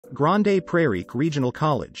Grande Prairie Regional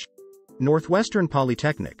College. Northwestern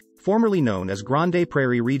Polytechnic, formerly known as Grande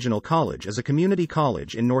Prairie Regional College, is a community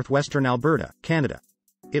college in northwestern Alberta, Canada.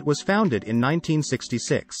 It was founded in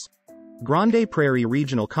 1966. Grande Prairie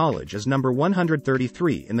Regional College is number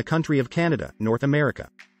 133 in the country of Canada, North America.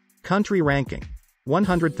 Country ranking: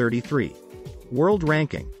 133. World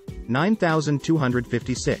ranking: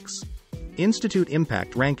 9,256. Institute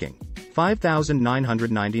Impact ranking: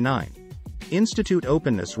 5,999. Institute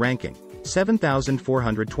Openness ranking: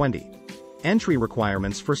 7,420. Entry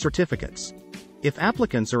requirements for certificates. If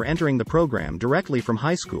applicants are entering the program directly from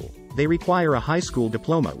high school, they require a high school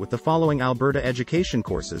diploma with the following Alberta education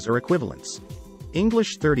courses or equivalents: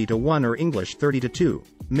 English 30-1 or English 30-2,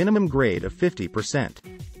 minimum grade of 50%.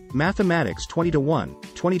 Mathematics 20-1,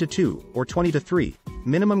 20-2, or 20-3,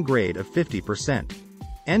 minimum grade of 50%.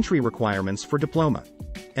 Entry requirements for diploma: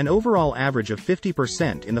 an overall average of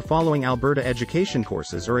 50% in the following Alberta education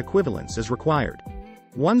courses or equivalents is required.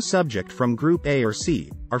 One subject from Group A or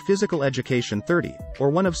C, are Physical Education 30, or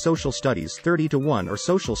one of Social Studies 30-1 or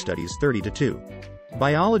Social Studies 30-2.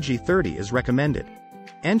 Biology 30 is recommended.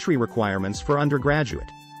 Entry requirements for undergraduate.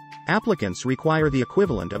 Applicants require the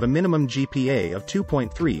equivalent of a minimum GPA of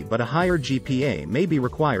 2.3, but a higher GPA may be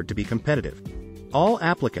required to be competitive. All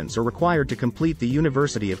applicants are required to complete the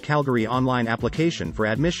University of Calgary online application for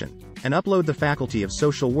admission, and upload the Faculty of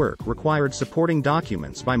Social Work required supporting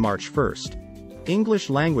documents by March 1st. English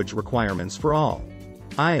language requirements for all: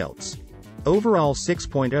 IELTS. Overall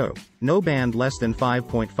 6.0, no band less than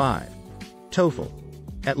 5.5. TOEFL.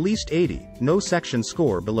 At least 80, no section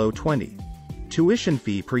score below 20. Tuition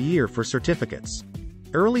fee per year for certificates.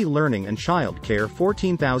 Early learning and child care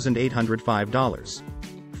 $14,805.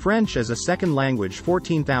 French as a second language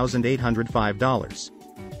 $14,805.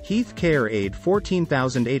 Heath care aid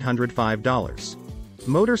 $14,805.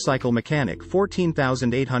 Motorcycle mechanic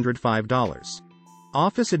 $14,805.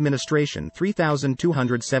 Office administration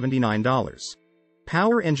 $3,279.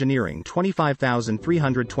 Power engineering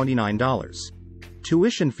 $25,329.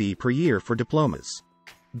 Tuition fee per year for diplomas.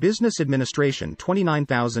 Business administration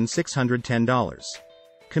 $29,610.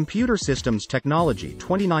 Computer systems technology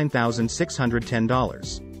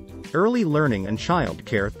 $29,610. Early learning and child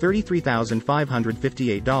care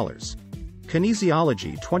 $33,558.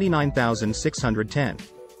 Kinesiology $29,610.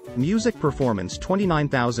 Music performance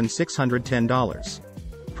 $29,610.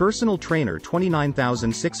 Personal trainer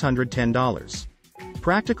 $29,610.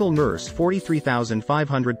 Practical nurse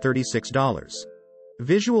 $43,536.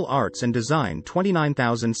 Visual arts and design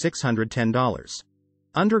 $29,610.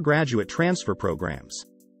 Undergraduate transfer programs.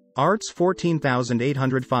 Arts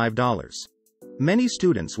 $14,805. Many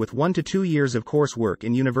students with 1 to 2 years of coursework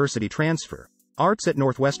in university transfer. Arts at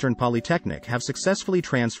Northwestern Polytechnic have successfully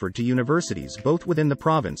transferred to universities both within the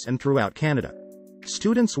province and throughout Canada.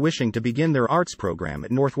 Students wishing to begin their arts program at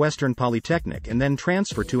Northwestern Polytechnic and then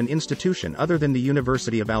transfer to an institution other than the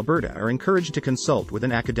University of Alberta are encouraged to consult with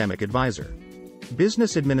an academic advisor.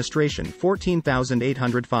 Business administration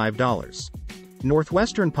 $14,805.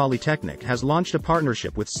 Northwestern Polytechnic has launched a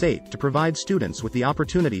partnership with SAIT to provide students with the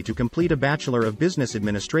opportunity to complete a Bachelor of Business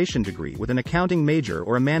Administration degree with an accounting major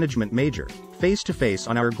or a management major, face-to-face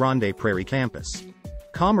on our Grande Prairie campus.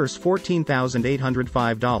 Commerce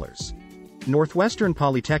 $14,805. Northwestern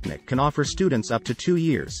Polytechnic can offer students up to 2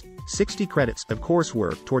 years, 60 credits of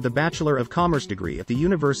coursework toward the Bachelor of Commerce degree at the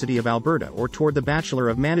University of Alberta or toward the Bachelor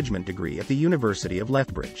of Management degree at the University of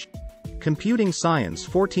Lethbridge. Computing Science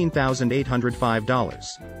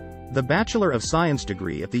 $14,805. The Bachelor of Science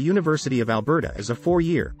degree at the University of Alberta is a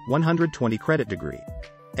 4-year, 120-credit degree.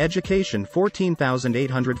 Education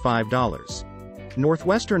 $14,805.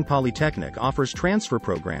 Northwestern Polytechnic offers transfer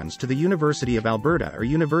programs to the University of Alberta or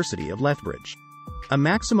University of Lethbridge. A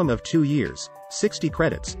maximum of 2 years, 60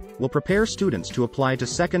 credits, will prepare students to apply to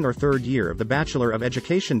second or third year of the Bachelor of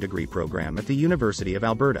Education degree program at the University of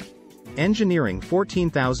Alberta. Engineering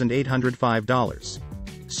 $14,805.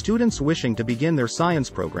 Students wishing to begin their science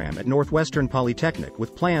program at Northwestern Polytechnic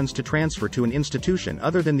with plans to transfer to an institution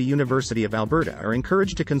other than the University of Alberta are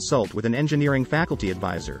encouraged to consult with an engineering faculty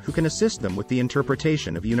advisor who can assist them with the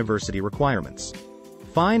interpretation of university requirements.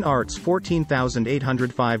 Fine Arts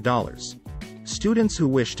 $14,805. Students who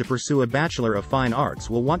wish to pursue a Bachelor of Fine Arts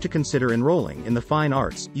will want to consider enrolling in the Fine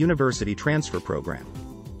Arts University Transfer Program.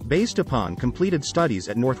 Based upon completed studies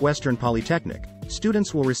at Northwestern Polytechnic,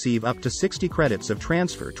 students will receive up to 60 credits of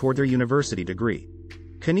transfer toward their university degree.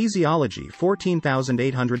 Kinesiology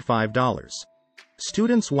 $14,805.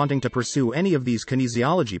 Students wanting to pursue any of these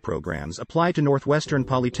kinesiology programs apply to Northwestern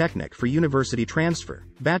Polytechnic for university transfer,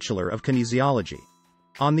 Bachelor of Kinesiology.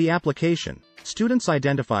 On the application, students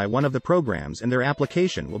identify one of the programs and their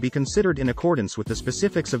application will be considered in accordance with the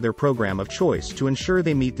specifics of their program of choice to ensure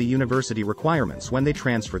they meet the university requirements when they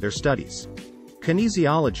transfer their studies.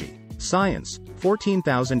 Kinesiology, Science,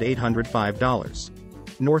 $14,805.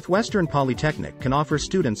 Northwestern Polytechnic can offer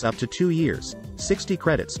students up to 2 years, 60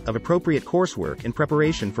 credits, of appropriate coursework in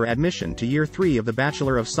preparation for admission to Year 3 of the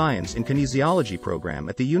Bachelor of Science in Kinesiology program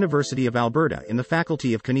at the University of Alberta in the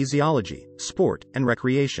Faculty of Kinesiology, Sport, and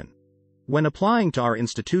Recreation. When applying to our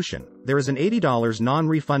institution, there is an $80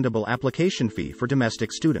 non-refundable application fee for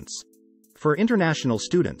domestic students. For international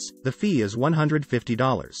students, the fee is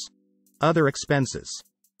 $150. Other expenses.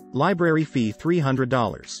 Library fee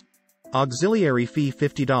 $300. Auxiliary fee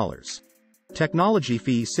 $50. Technology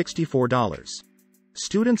fee $64.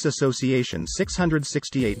 Students Association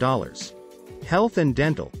 $668. Health and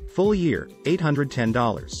Dental, full year, $810.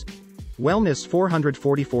 Wellness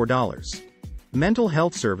 $444. Mental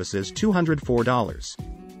Health Services $204.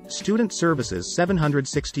 Student Services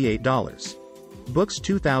 $768. Books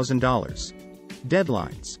 $2,000.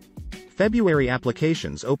 Deadlines. February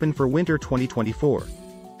applications open for winter 2024.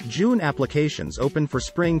 June applications open for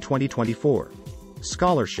spring 2024.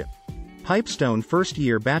 Scholarship. Pipestone First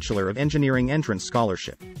Year Bachelor of Engineering Entrance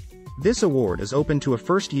Scholarship. This award is open to a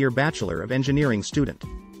first-year Bachelor of Engineering student.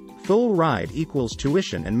 Full ride equals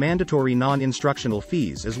tuition and mandatory non-instructional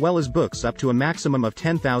fees as well as books up to a maximum of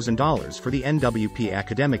 $10,000 for the NWP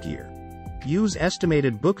academic year. Use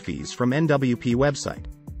estimated book fees from NWP website.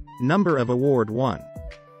 Number of Award 1.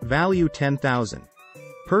 Value 10,000.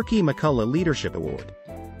 Perky McCullough Leadership Award.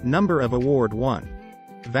 Number of Award 1.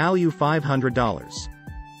 Value $500.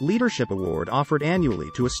 Leadership Award offered annually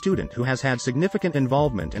to a student who has had significant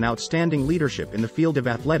involvement and outstanding leadership in the field of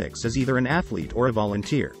athletics as either an athlete or a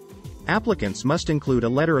volunteer. Applicants must include a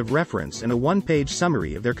letter of reference and a one-page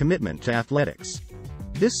summary of their commitment to athletics.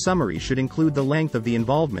 This summary should include the length of the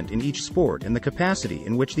involvement in each sport and the capacity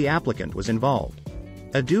in which the applicant was involved.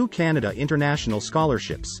 Ado Canada International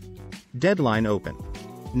Scholarships. Deadline open.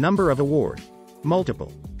 Number of award.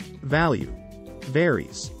 Multiple. Value.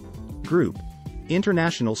 Varies. Group.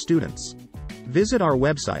 International students. Visit our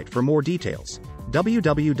website for more details.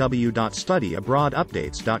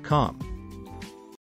 www.studyabroadupdates.com